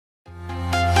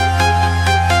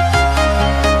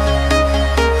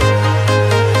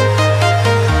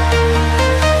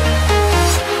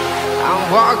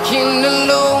Walking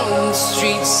alone, the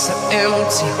streets are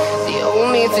empty. The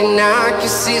only thing I can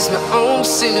see is my own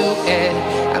silhouette.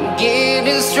 I'm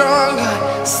getting stronger,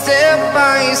 step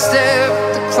by step.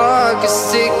 The clock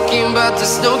is ticking, but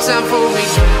there's no time for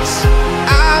regrets.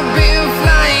 I've been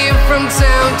flying from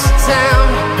town to town,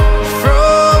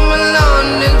 from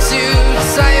London to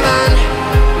Taiwan.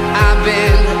 I've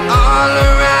been all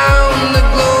around the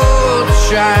globe,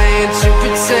 trying to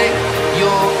protect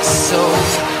your soul.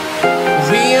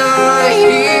 We are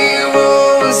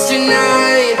heroes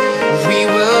tonight. We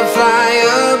will fly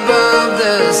above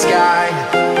the sky.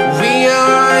 We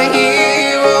are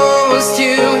heroes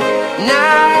tonight.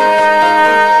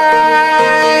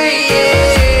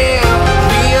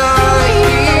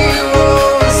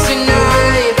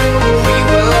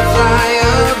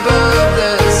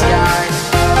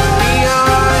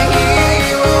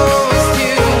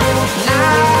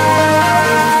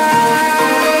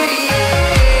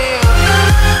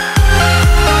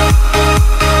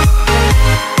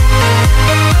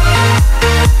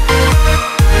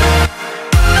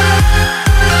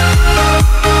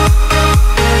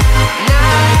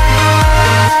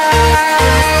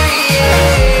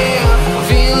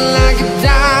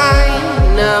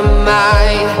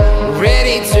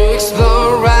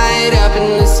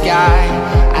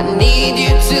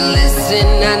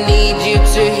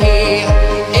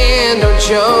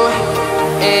 Show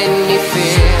any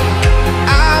fear.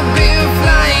 I've been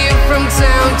flying from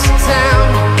town to town,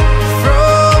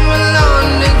 from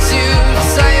London to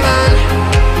Taiwan.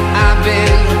 I've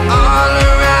been all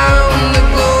around the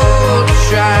globe,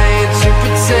 trying to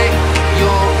protect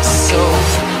your soul.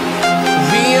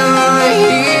 We are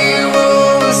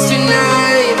heroes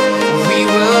tonight. We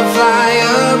will fly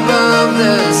above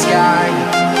the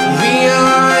sky. We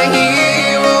are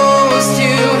heroes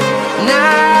tonight.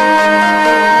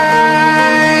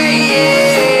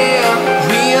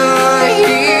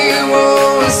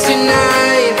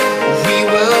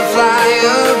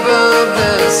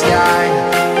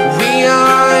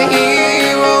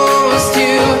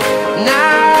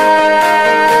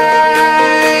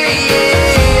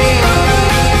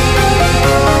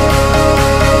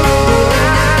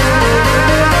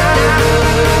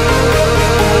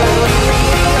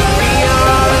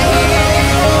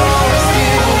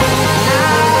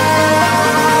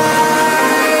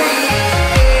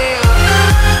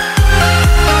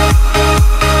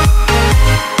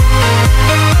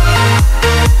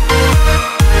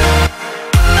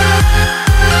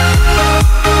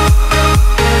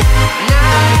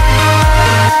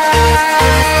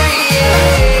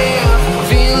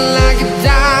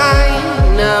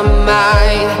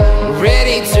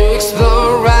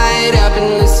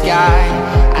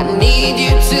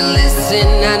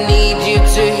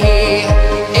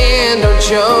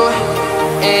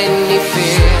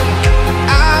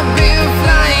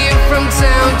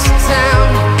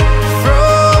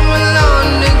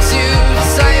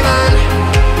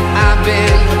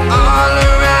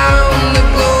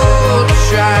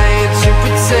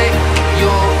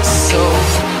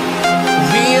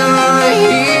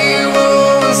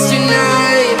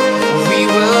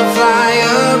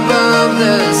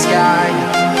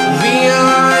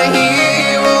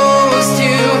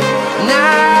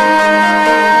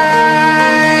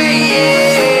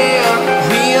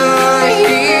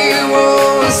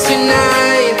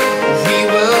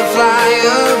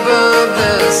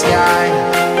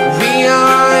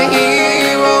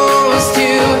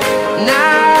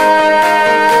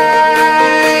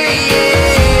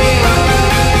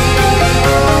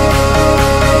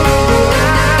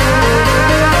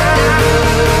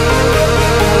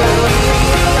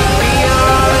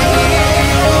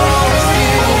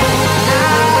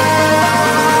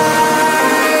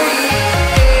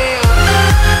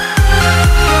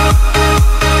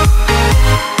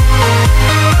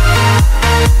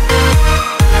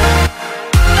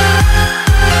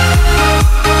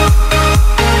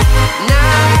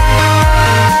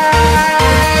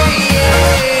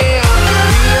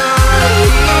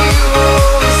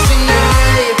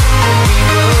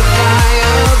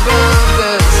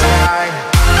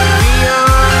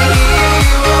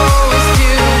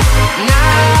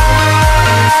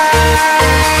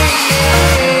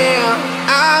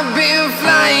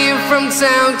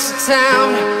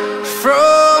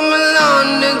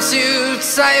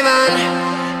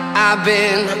 I've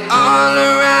been all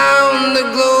around the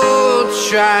globe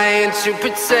trying to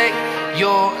protect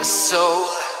your soul.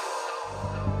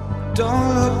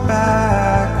 Don't look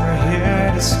back, we're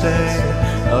here to stay.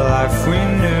 A life we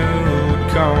knew would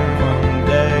come one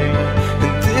day.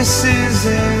 And this is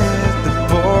it, the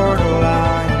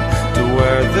borderline to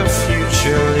where the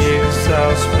future leaves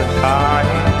us behind.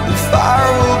 The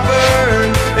fire will burn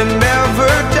and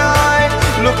never die.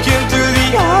 Looking through the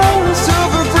eyes of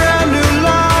a brand new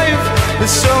life. And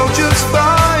so just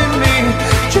find me,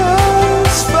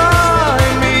 just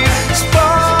find me.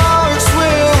 Sparks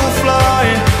will fly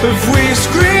if we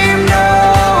scream no.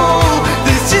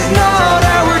 This is not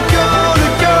how we're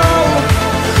gonna go.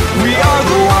 We are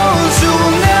the ones who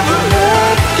will never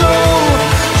let go.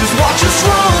 Just watch us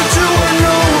run to where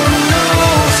no one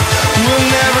knows. We'll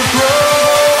never grow.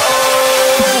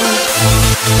 We'll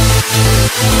never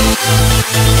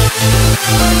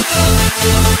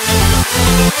grow.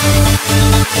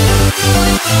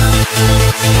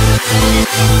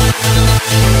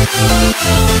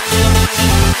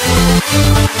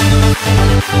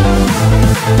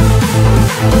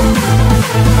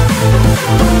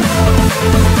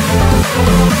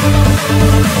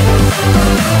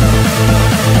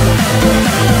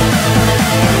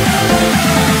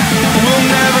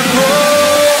 We'll never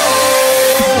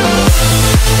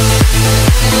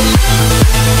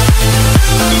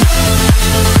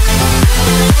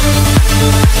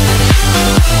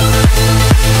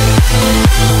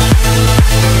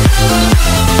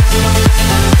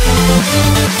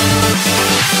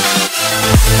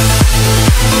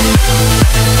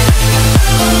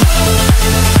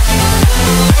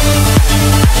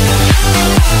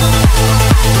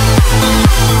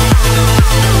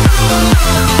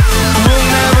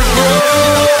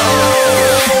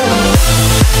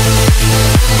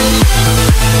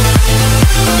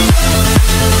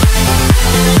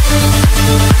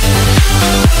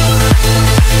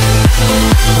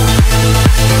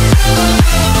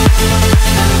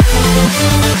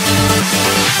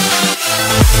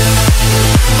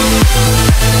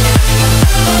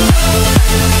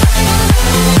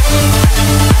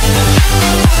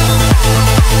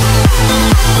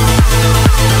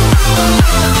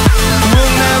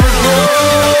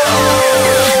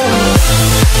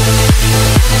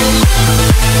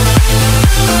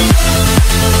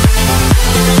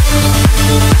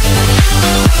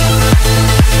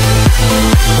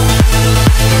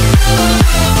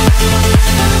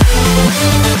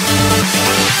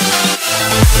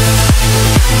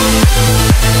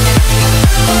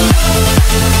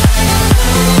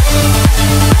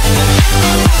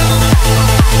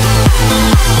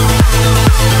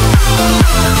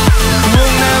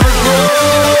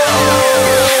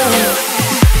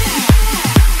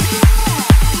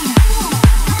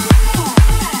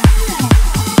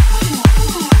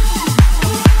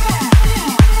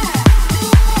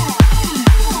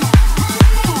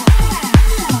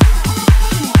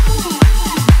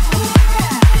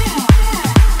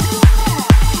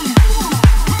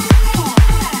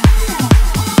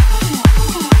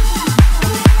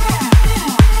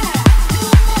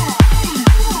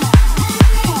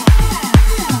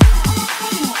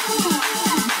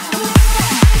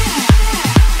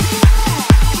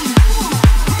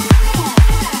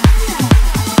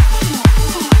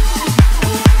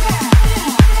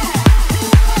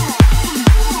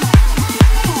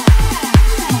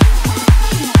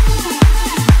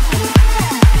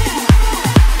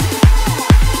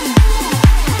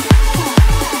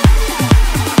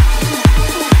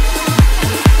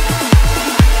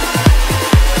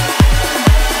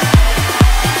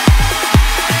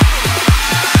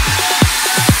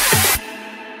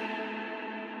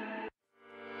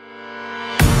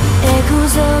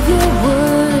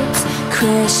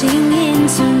crashing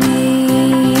into me.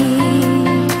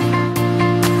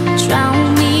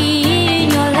 Drown me in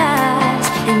your lies,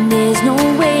 and there's no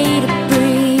way to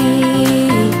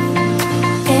breathe.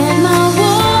 And my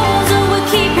walls will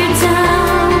keep you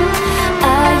down.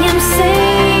 I am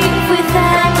safe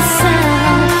without the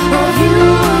sound of you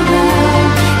around.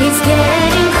 It's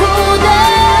getting colder,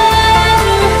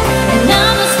 and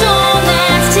I'm the storm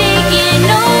that's taking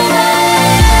over.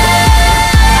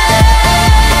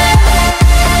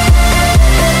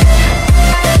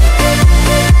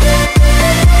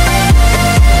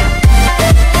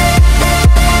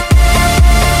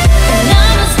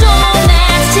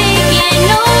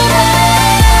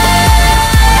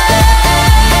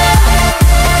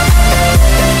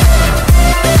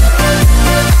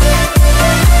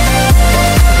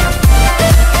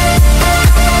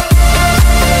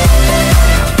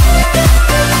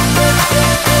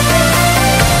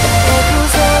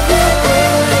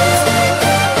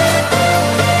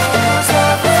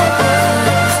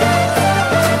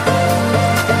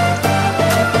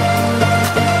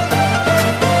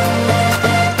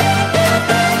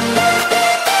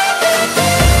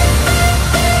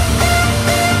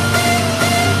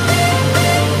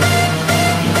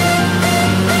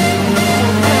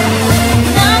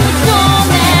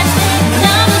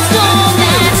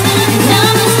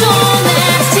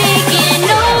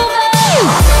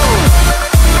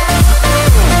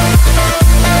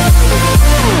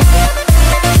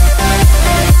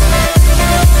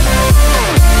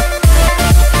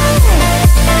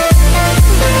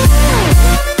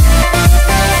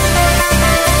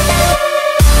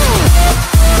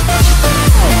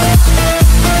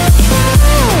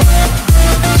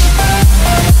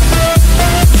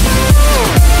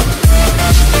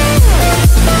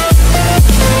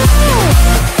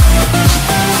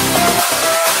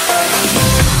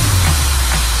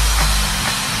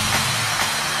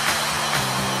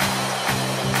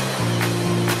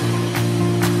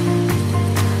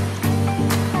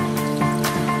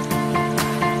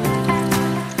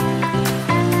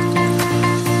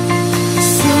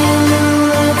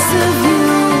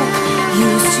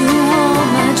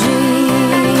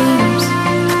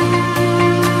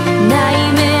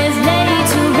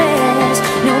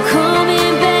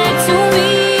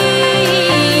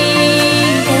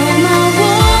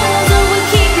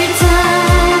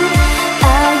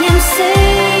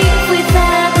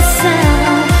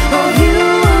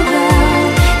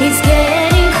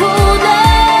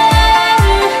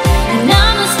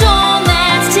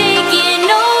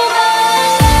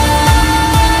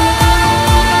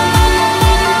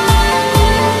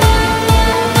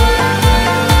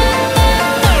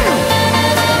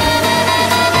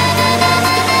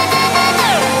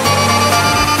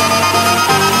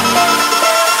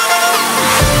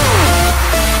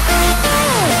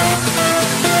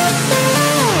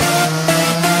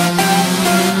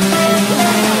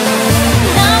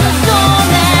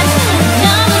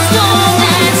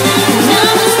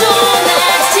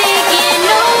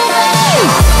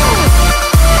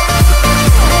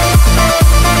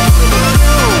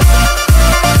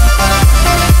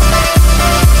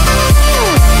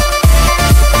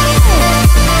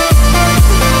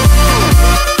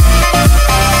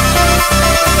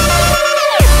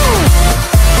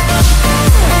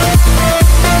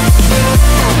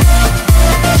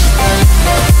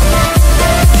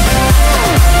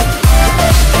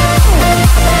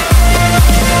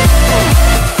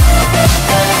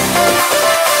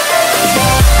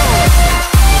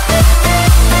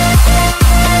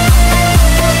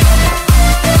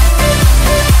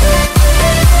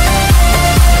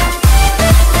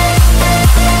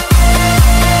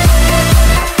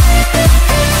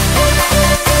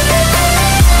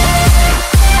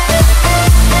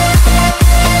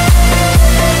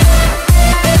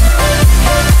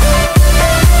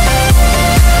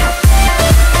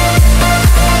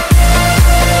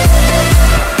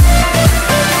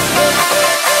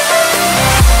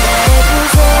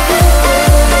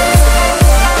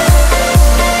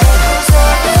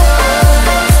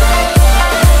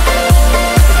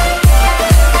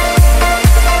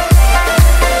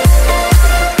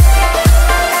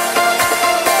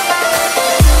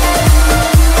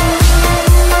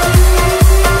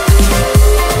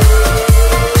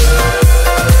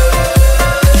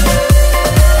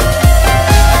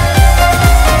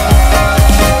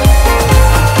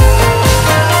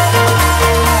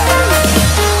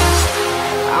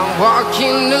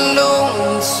 walking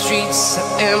alone, the streets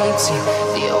are empty.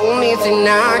 The only thing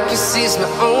I can see is my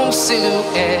own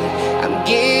silhouette. I'm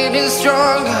getting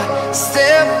stronger,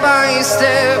 step by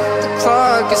step. The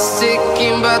clock is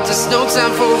ticking, but there's no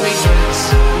time for regrets.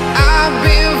 I've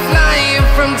been flying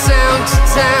from town to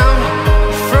town,